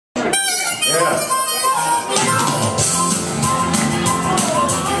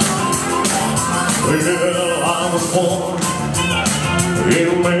Well, I was born in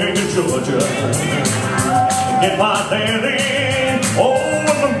Memphis, Georgia. Get my daddy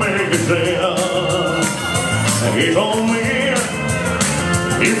over the Memphis there. And he told me,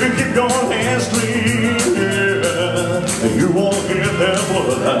 if you keep your hands clean, yeah, you won't get that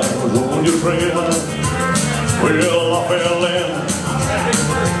bloodhounds on your trail. Well, I fell in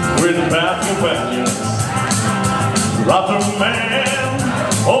with bad companions, robbed a man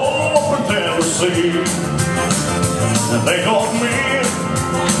over Tennessee, and they caught me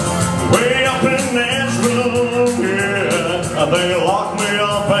way up in Nashville, yeah, and they locked me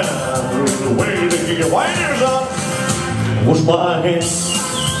up and the way to get your wires up was my hands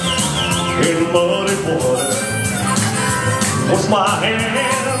in muddy water, was my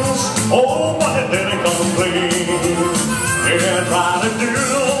hands, oh, but it didn't come clean, and tried to do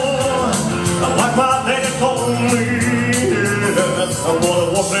like my daddy told me, yeah, what it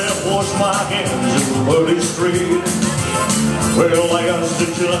was there was my hands in the muddy street. Well, I asked the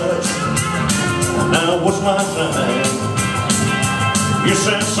judge, now was my time. He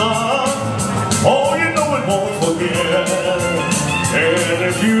said, son, oh, you know it won't forget, and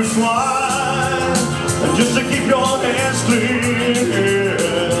if you try just to keep your hands clean, yeah,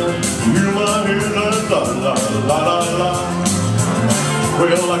 you might hear the la-la-la-la-la.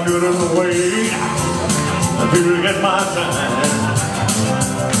 Well, I couldn't wait to get my time.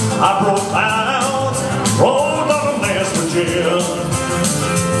 I broke down, rolled on a Memphis jail.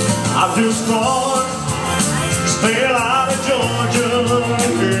 I just thought, stay out of Georgia,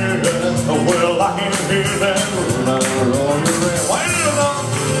 yeah. Well, I can hear that on the rail. Wait a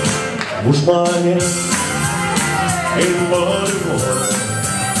minute, was my hand in muddy water,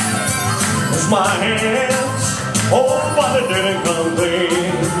 was my hands, oh, but it didn't come clean.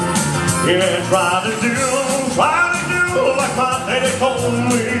 Yeah, try to do like my daddy told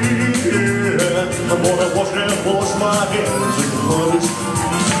me, yeah. I'm gonna wash my hands in the muddy,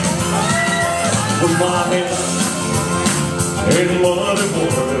 was my hands in muddy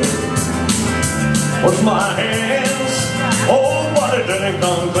water, was my hands, oh, but it didn't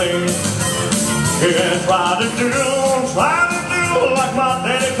come clean. Yeah, try to do like my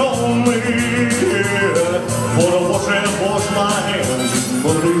daddy told me, yeah. Wanna wash my hands in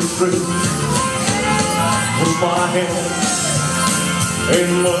muddy street, was my hands in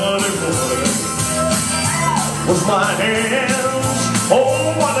muddy water, was my hands,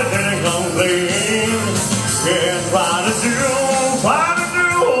 oh, but it didn't come clean. Yeah, try to do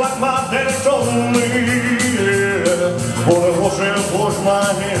like my daddy told me, yeah. Wanna wash my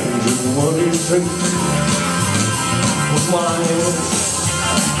hands in muddy street, was my hands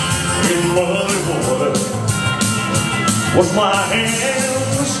in muddy water, was my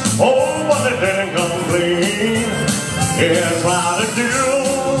hands, oh, but it didn't come clean. Yeah, try to do